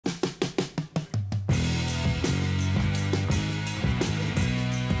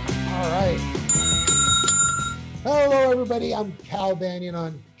Hello, everybody. I'm Cal Banyan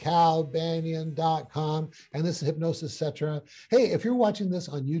on calbanyan.com, and this is Hypnosis, etc. Hey, if you're watching this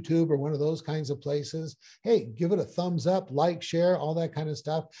on YouTube or one of those kinds of places, hey, give it a thumbs up, like, share, all that kind of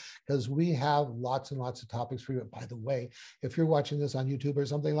stuff, because we have lots and lots of topics for you. By the way, if you're watching this on YouTube or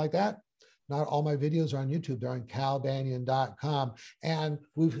something like that, not all my videos are on YouTube. They're on calbanyan.com, and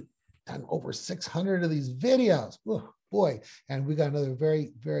we've done over 600 of these videos. Ooh, boy, and we got another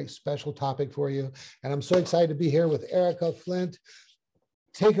very, very special topic for you. And I'm so excited to be here with Erica Flint.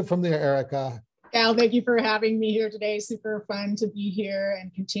 Take it from there, Erica. Cal, thank you for having me here today. Super fun to be here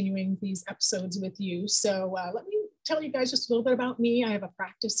and continuing these episodes with you. So let me tell you guys just a little bit about me. I have a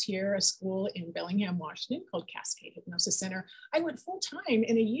practice here, a school in Bellingham, Washington called Cascade Hypnosis Center. I went full time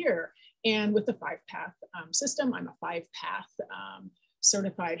in a year, and with the 5-path system, I'm a 5-path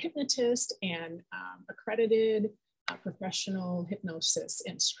certified hypnotist and accredited professional hypnosis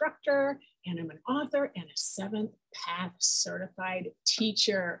instructor, and I'm an author and a 7th-path certified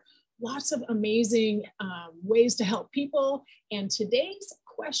teacher. Lots of amazing ways to help people. And today's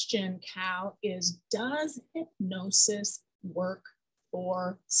question, Cal, is, does hypnosis work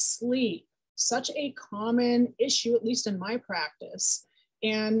for sleep? Such a common issue, at least in my practice.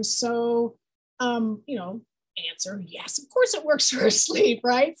 And so, answer, yes, of course it works for sleep,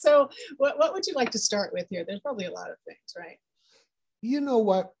 right? So what would you like to start with here? There's probably a lot of things, right? You know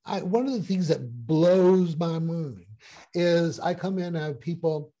what? One of the things that blows my mind is I come in and have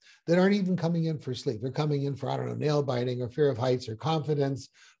people that aren't even coming in for sleep. They're coming in for, I don't know, nail biting or fear of heights or confidence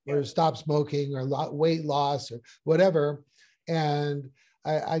or stop smoking or weight loss or whatever. And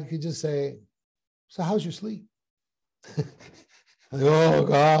I could just say, so how's your sleep? Oh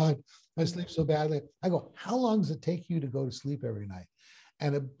God, I sleep so badly. I go, how long does it take you to go to sleep every night?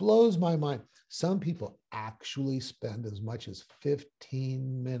 And it blows my mind. Some people actually spend as much as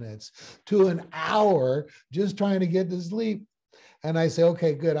 15 minutes to an hour just trying to get to sleep. And I say,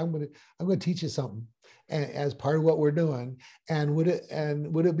 okay, good. I'm going to teach you something as part of what we're doing. And would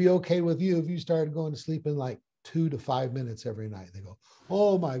it be okay with you if you started going to sleep in like 2 to 5 minutes every night? They go,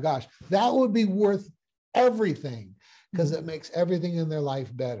 oh my gosh, that would be worth everything, because it makes everything in their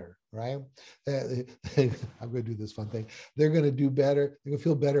life better, right? I'm going to do this fun thing. They're going to do better. They're going to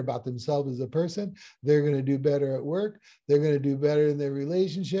feel better about themselves as a person. They're going to do better at work. They're going to do better in their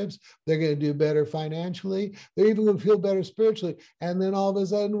relationships. They're going to do better financially. They're even going to feel better spiritually. And then all of a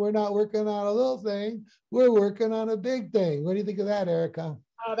sudden, we're not working on a little thing. We're working on a big thing. What do you think of that, Erica?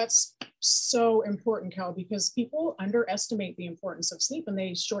 Oh, that's so important, Cal, because people underestimate the importance of sleep and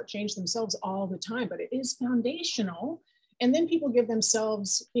they shortchange themselves all the time, but it is foundational. And then people give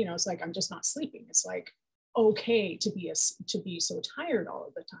themselves, it's like, I'm just not sleeping. It's like, okay to be so tired all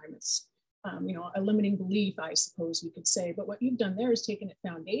of the time. It's, a limiting belief, I suppose you could say. But what you've done there is taken a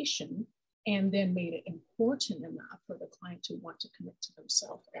foundation and then made it important enough for the client to want to commit to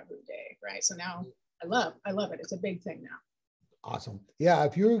themselves every day, right? So now I love it. It's a big thing now. Awesome. Yeah.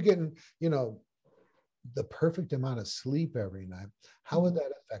 If you're getting, the perfect amount of sleep every night, how would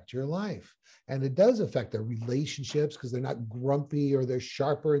that affect your life? And it does affect their relationships, because they're not grumpy or they're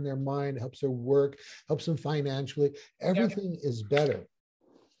sharper in their mind. It helps their work, helps them financially. Everything is better.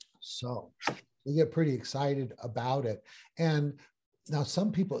 So we get pretty excited about it. And now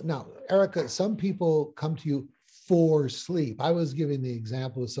Erica, some people come to you for sleep. I was giving the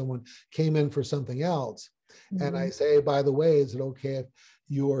example of someone came in for something else. And I say, by the way, is it okay if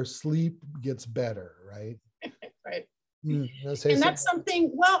your sleep gets better, right? Right. And that's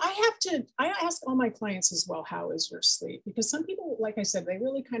something, well, I ask all my clients as well, how is your sleep? Because some people, like I said, they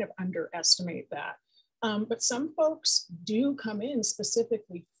really kind of underestimate that. But some folks do come in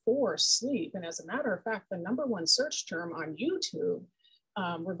specifically for sleep. And as a matter of fact, the #1 search term on YouTube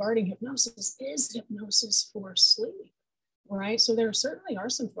regarding hypnosis is hypnosis for sleep. Right. So there certainly are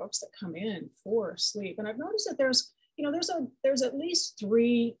some folks that come in for sleep. And I've noticed that there's at least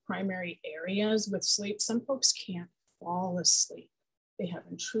 3 primary areas with sleep. Some folks can't fall asleep. They have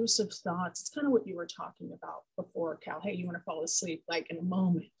intrusive thoughts. It's kind of what you were talking about before, Cal. Hey, you want to fall asleep like in a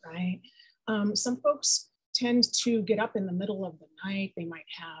moment, right? Some folks tend to get up in the middle of the night. They might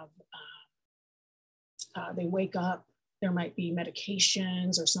have, they wake up. There might be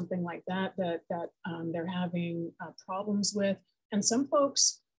medications or something like that they're having problems with. And some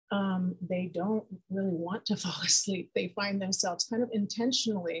folks, they don't really want to fall asleep. They find themselves kind of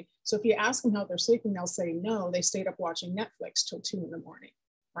intentionally. So if you ask them how they're sleeping, they'll say no, they stayed up watching Netflix till 2 in the morning,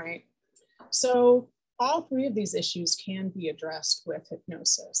 right? So all 3 of these issues can be addressed with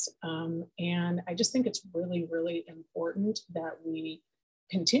hypnosis. And I just think it's really, really important that we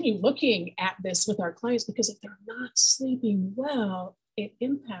continue looking at this with our clients, because if they're not sleeping well, it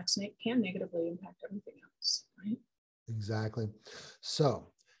impacts and it can negatively impact everything else, right? Exactly. So,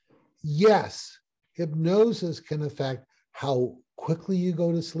 yes, hypnosis can affect how quickly you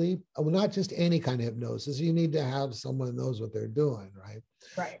go to sleep. Well, not just any kind of hypnosis. You need to have someone who knows what they're doing, right?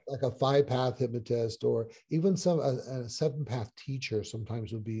 Right. Like a 5-path hypnotist, or even a 7-path teacher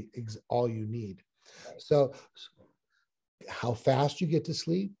sometimes would be all you need. Right. So, how fast you get to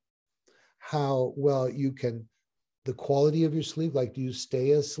sleep, how well you can, the quality of your sleep, like do you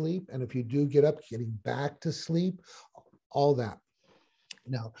stay asleep? And if you do get up, getting back to sleep, all that.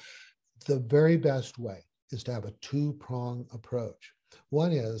 Now, the very best way is to have a two-prong approach.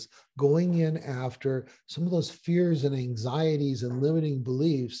 One is going in after some of those fears and anxieties and limiting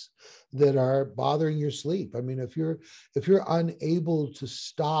beliefs that are bothering your sleep. I mean, if you're unable to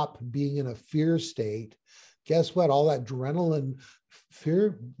stop being in a fear state, guess what? All that adrenaline,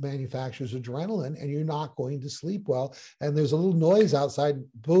 fear manufactures adrenaline, and you're not going to sleep well. And there's a little noise outside,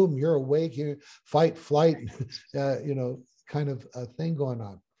 boom, you're awake, you fight, flight, kind of a thing going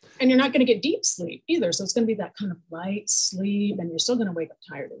on. And you're not going to get deep sleep either. So it's going to be that kind of light sleep, and you're still going to wake up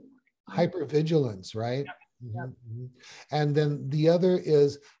tired in the morning. Hypervigilance, right? Yep. Mm-hmm, mm-hmm. And then the other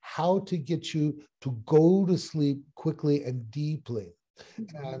is how to get you to go to sleep quickly and deeply.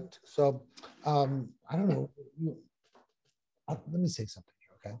 Mm-hmm. And so, I don't know, let me say something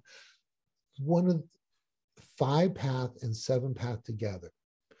here, okay? One of 5-path and 7-path together.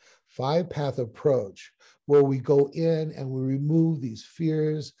 5-path approach, where we go in and we remove these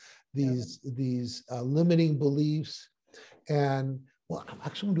fears, these limiting beliefs. And well, I'm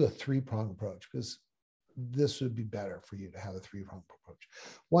actually going to do a 3-prong approach, because this would be better for you to have a 3-prong approach.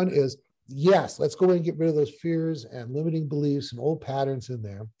 One is, yes, let's go in and get rid of those fears and limiting beliefs and old patterns in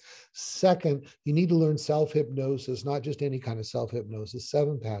there. Second, you need to learn self-hypnosis, not just any kind of self-hypnosis,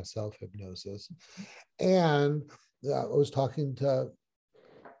 7-path self-hypnosis. And I was talking to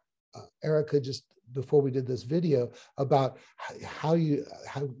Erica just before we did this video about how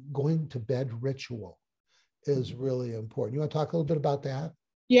going to bed ritual is really important. You want to talk a little bit about that?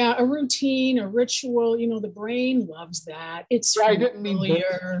 Yeah, a routine, a ritual. The brain loves that. It's right. I didn't mean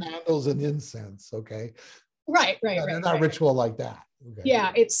candles and incense. Okay. Right. They're not ritual like that. Okay.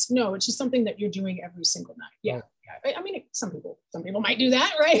 Yeah, it's just something that you're doing every single night. Yeah. Right. I mean, some people might do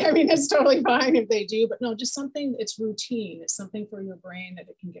that, right? I mean, it's totally fine if they do, but no, just something, it's routine. It's something for your brain that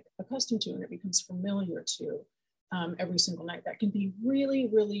it can get accustomed to and it becomes familiar to every single night. That can be really,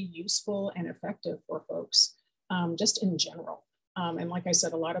 really useful and effective for folks, just in general. And like I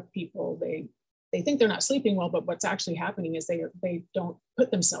said, a lot of people, they think they're not sleeping well, but what's actually happening is they don't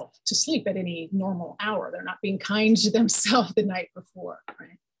put themselves to sleep at any normal hour. They're not being kind to themselves the night before,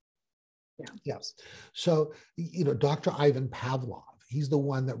 right? Yeah. Yes. So, Dr. Ivan Pavlov, he's the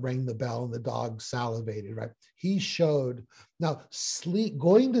one that rang the bell and the dog salivated, right? He showed, now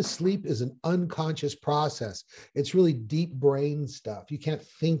going to sleep is an unconscious process. It's really deep brain stuff. You can't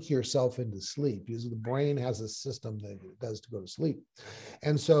think yourself into sleep, because the brain has a system that it does to go to sleep.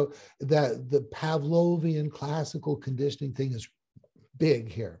 And so the Pavlovian classical conditioning thing is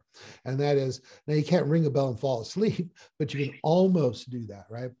big here. And that is, now you can't ring a bell and fall asleep, but you can almost do that,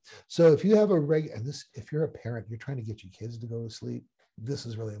 right? So if you have if you're a parent, you're trying to get your kids to go to sleep, this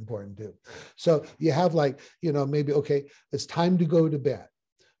is really important too. So you have maybe, okay, it's time to go to bed.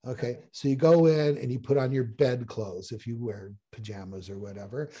 Okay, so you go in and you put on your bed clothes if you wear pajamas or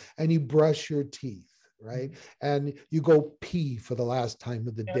whatever, and you brush your teeth, right? And you go pee for the last time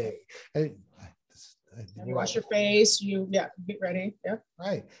of the day. And you wash your face, get ready. Yeah.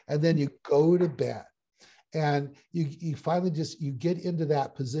 Right. And then you go to bed, and you finally you get into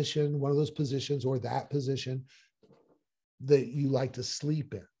that position, one of those positions or that position that you like to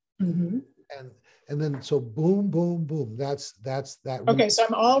sleep in. Mm-hmm. And then so boom, boom, boom. That's that. Okay. So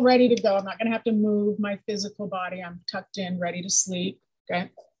I'm all ready to go. I'm not going to have to move my physical body. I'm tucked in, ready to sleep. Okay.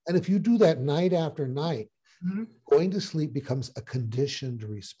 And if you do that night after night, mm-hmm. going to sleep becomes a conditioned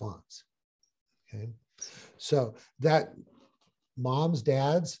response. Okay. So that, moms,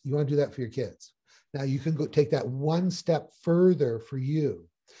 dads, you want to do that for your kids. Now you can go take that one step further for you.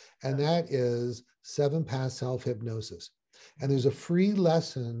 And that is 7-path self-hypnosis. And there's a free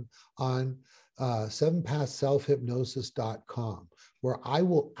lesson on 7pathselfhypnosis.com, where I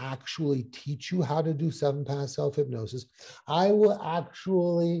will actually teach you how to do 7-path self-hypnosis. I will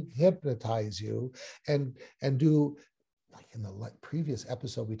actually hypnotize you and do, like in the previous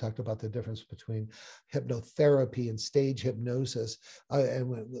episode, we talked about the difference between hypnotherapy and stage hypnosis,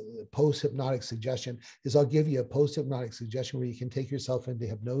 and post-hypnotic suggestion is I'll give you a post-hypnotic suggestion where you can take yourself into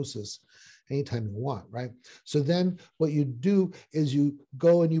hypnosis anytime you want, right? So then what you do is you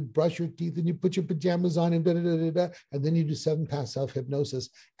go and you brush your teeth and you put your pajamas on and and then you do 7-pass self-hypnosis.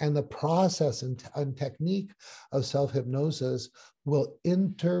 And the process and technique of self-hypnosis will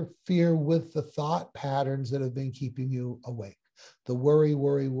interfere with the thought patterns that have been keeping you awake. The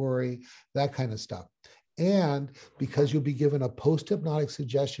worry, that kind of stuff. And because you'll be given a post-hypnotic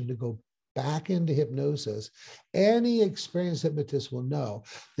suggestion to go back into hypnosis, any experienced hypnotist will know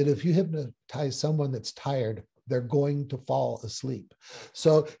that if you hypnotize someone that's tired, they're going to fall asleep.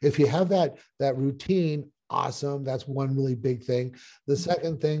 So if you have that routine, awesome. That's one really big thing. The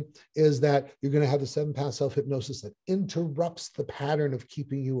second thing is that you're going to have the 7-pass self-hypnosis that interrupts the pattern of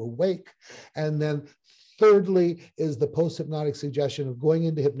keeping you awake. And then thirdly is the post-hypnotic suggestion of going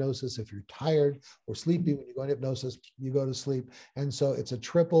into hypnosis. If you're tired or sleepy, when you go into hypnosis, you go to sleep. And so it's a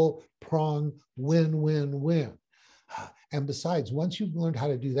triple prong win. And besides, once you've learned how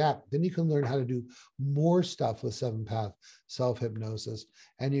to do that, then you can learn how to do more stuff with 7-path self-hypnosis.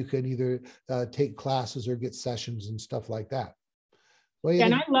 And you can either take classes or get sessions and stuff like that.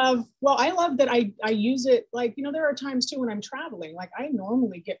 And I love that I use it, like, there are times too when I'm traveling, like I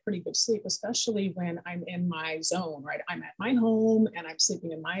normally get pretty good sleep, especially when I'm in my zone, right? I'm at my home and I'm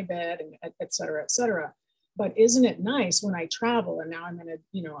sleeping in my bed and et cetera, et cetera. But isn't it nice when I travel and now I'm in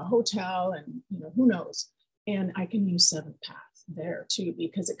a hotel and, who knows? And I can use 7-path there too,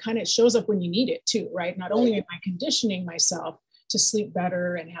 because it kind of shows up when you need it too, right? Not only am I conditioning myself to sleep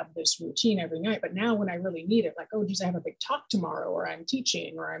better and have this routine every night, but now when I really need it, like, oh geez, I have a big talk tomorrow, or I'm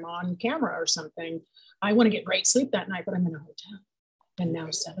teaching, or I'm on camera or something, I want to get great sleep that night, but I'm in a hotel. And now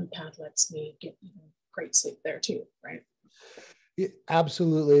 7-path lets me get great sleep there too, right?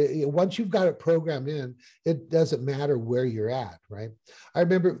 Absolutely. Once you've got it programmed in, it doesn't matter where you're at, right? I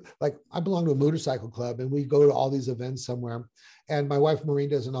remember, like, I belong to a motorcycle club and we go to all these events somewhere, and my wife Maureen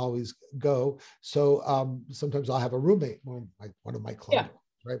doesn't always go. So sometimes I'll have a roommate, one of my clubs,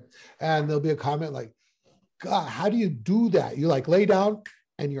 right? And there'll be a comment like, God, how do you do that? You like lay down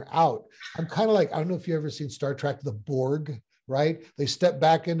and you're out. I'm kind of like, I don't know if you've ever seen Star Trek, the Borg, right? They step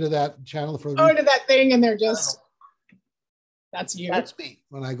back into that channel for into that thing and they're just... That's you. That's me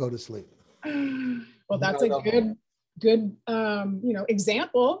when I go to sleep. Well, that's a good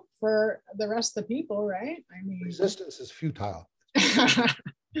example for the rest of the people, right? I mean, resistance is futile.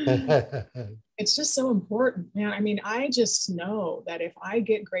 It's just so important, man. I mean, I just know that if I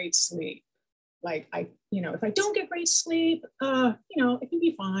get great sleep, like if I don't get great sleep, it can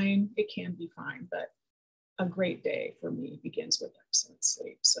be fine. It can be fine, but a great day for me begins with excellent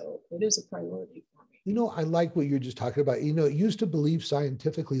sleep. So it is a priority for me. I like what you're just talking about. It used to believe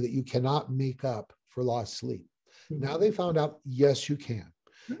scientifically that you cannot make up for lost sleep. Mm-hmm. Now they found out, yes, you can.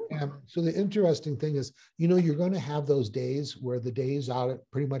 Mm-hmm. And so the interesting thing is, you're going to have those days where the day is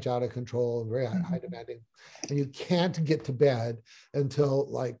pretty much out of control, very high demanding, and you can't get to bed until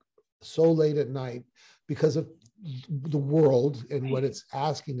like so late at night because of the world and what it's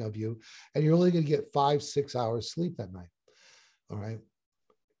asking of you. And you're only going to get 5-6 hours sleep that night. All right.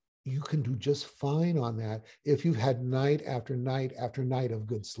 You can do just fine on that if you've had night after night after night of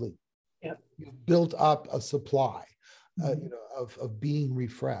good sleep. Yep. You've built up a supply, of being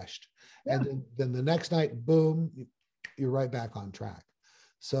refreshed, and then the next night, boom, you're right back on track.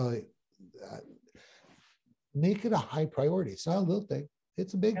 So make it a high priority. It's not a little thing;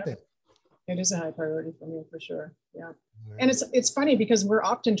 it's a big thing. It is a high priority for me, for sure. Yeah. Right. And it's funny because we're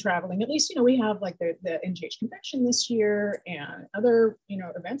often traveling, at least, we have like the NGH convention this year and other,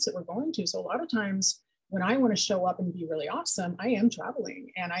 events that we're going to. So a lot of times when I want to show up and be really awesome, I am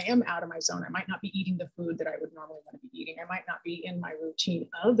traveling and I am out of my zone. I might not be eating the food that I would normally want to be eating. I might not be in my routine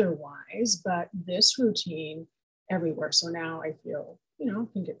otherwise, but this routine everywhere. So now I feel,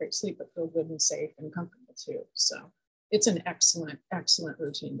 can get great sleep, but feel good and safe and comfortable too. So it's an excellent, excellent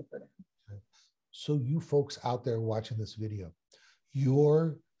routine to put in. So you folks out there watching this video,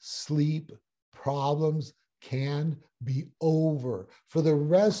 your sleep problems can be over for the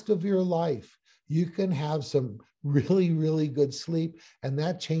rest of your life. You can have some really, really good sleep, and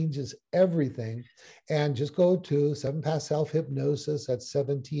that changes everything. And just go to 7-path self-hypnosis, that's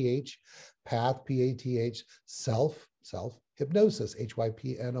 7th, path, PATH, self-hypnosis,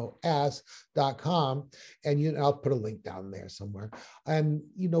 HYPNOS.com. And I'll put a link down there somewhere. And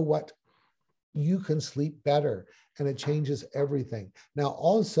you know what? You can sleep better, and it changes everything. Now,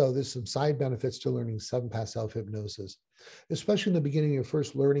 also, there's some side benefits to learning 7-path self-hypnosis, especially in the beginning, you're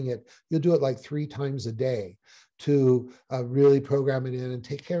first learning it. You'll do it like 3 times a day to really program it in and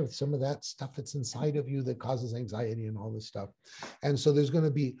take care of some of that stuff that's inside of you that causes anxiety and all this stuff. And so there's going to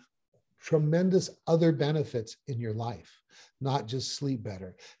be tremendous other benefits in your life, not just sleep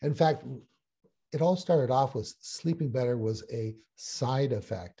better. In fact, it all started off with sleeping better was a side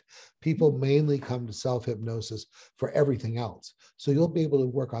effect. People mainly come to self-hypnosis for everything else. So you'll be able to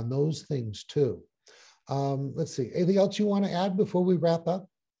work on those things too. Let's see, anything else you want to add before we wrap up?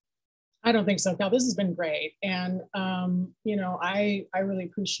 I don't think so, Cal. This has been great. And, you know, I really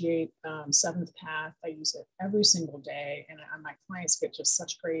appreciate Seventh Path. I use it every single day. And my clients get just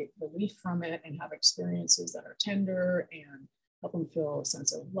such great relief from it and have experiences that are tender and help them feel a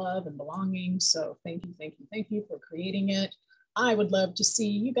sense of love and belonging. So thank you, thank you, thank you for creating it. I would love to see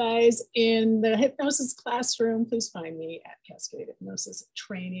you guys in the hypnosis classroom. Please find me at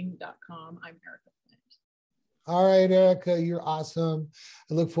cascadehypnosistraining.com. I'm Erica. All right, Erica, you're awesome.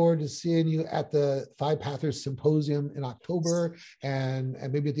 I look forward to seeing you at the Five Pathers Symposium in October and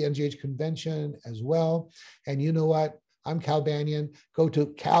maybe at the NGH convention as well. And you know what? I'm Cal Banyan. Go to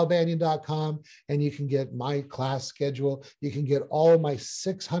calbanyan.com and you can get my class schedule. You can get all of my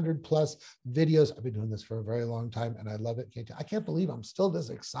 600 plus videos. I've been doing this for a very long time and I love it. I can't believe I'm still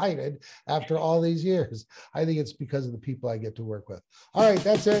this excited after all these years. I think it's because of the people I get to work with. All right,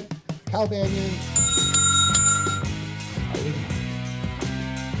 that's it. Cal Banyan.